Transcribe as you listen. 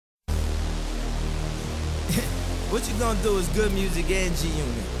What you gonna do is good music and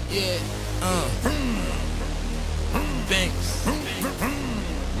G-Unit. Yeah. Banks.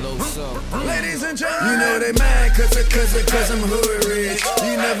 Low soul. Ladies and gentlemen, you know they mad cause I'm hood rich.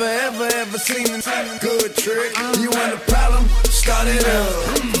 You never ever seen a good trick. You want a problem? Start it up.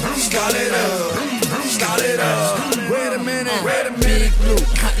 Start it up. Start it up. Wait a minute. Big blue,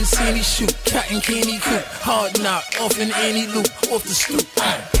 hot and sandy shoot, cotton candy coop, hard knock, off in any loop, off the stoop.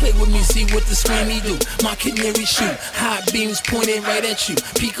 Play with me, see what the swimmy do. My canary shoot, hot beams pointed right at you.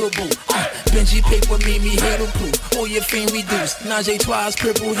 Peekaboo, Benji paper made me hate proof. All your fame reduced. Najee twice,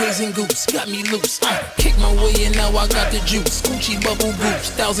 purple haze and goops, got me loose. Kick my way and now I got the juice. Gucci bubble boots,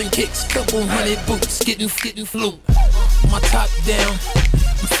 1,000 kicks, couple hundred boots, getting flu. My top down.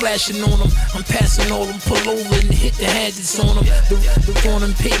 I'm flashing on them, I'm passing all them, pull over and hit the hazards on them. The on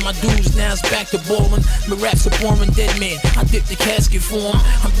them paid my dues, now it's back to ballin'. My raps are boring, dead man, I dip the casket for them.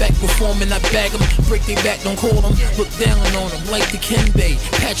 I'm back performing, I bag them, break they back, don't call them. Look down on them, like the Kenbay,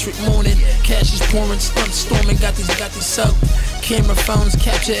 Patrick Morning. Cash is pouring, stunt storming, got this up. Camera phones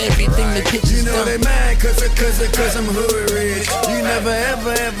capture everything, the pictures you know done. they mad cause I'm hood rich. You never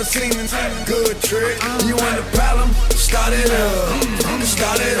ever seen a good trick. You want a problem? Start it up.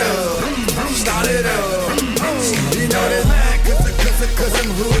 Start it up. Start it up. You know they mad cause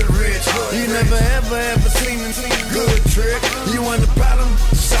I'm hood rich. You never ever seen a good trick. You want a problem?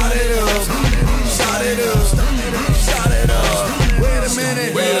 Start it up. Start it up. Start it up. Wait a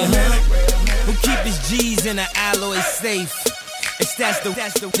minute. Who keep his G's in an alloy safe? It's that's the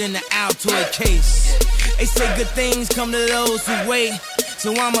in the Altoid case. They say good things come to those who wait.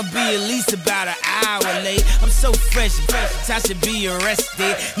 So I'ma be at least about an hour late. I'm so fresh, I should be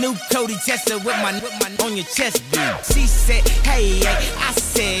arrested. New Cody Tester with my on your chest, dude. She said, hey, I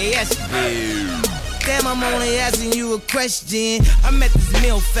said yes, dude. Damn, I'm only asking you a question. I met this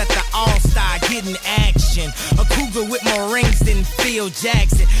MILF at the All-Star getting action. A cougar with more rings than Phil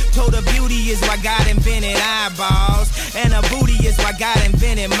Jackson. Told her beauty is why God invented eyeballs. And her booty is why God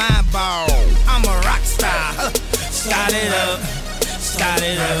invented my ball. I'm a rock star. Start it up. Start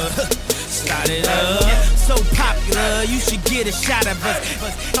it up. Start it up. So popular, you should get a shot of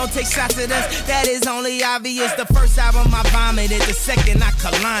us. Don't take shots at us, that is only obvious. The first album I vomited, the second I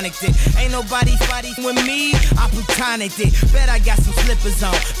colonicked it. Ain't nobody fighting with me, I plutonicked it. Bet I got some slippers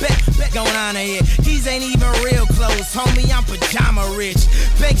on, bet going on it. These ain't even real clothes, homie, I'm pajama rich.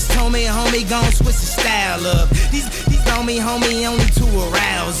 Banks told me, homie, gon' switch the style up. These told me, homie, only to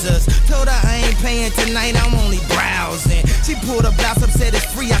arouse us. Told her I ain't paying tonight, I'm only browsing. She pulled a blouse up, said it's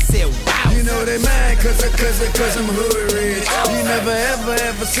free, I said wow. You know they mad cause I'm hood rich. You never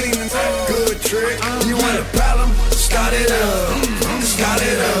ever seen a good trick. You want a problem? Start it up. Start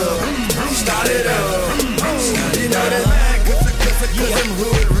it up. Start it up. You know they mad cause I'm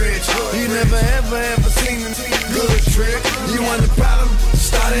hood rich. You never ever seen a good trick. You want a problem?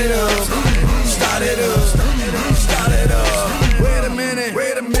 Start it up. Start it up. Start it up. Wait a minute.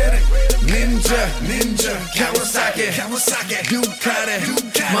 Ninja, Kawasaki, Ducati,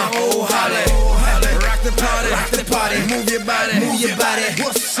 my old Holly. Rock the party, move your body.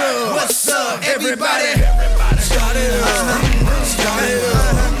 What's up, everybody? Start it up.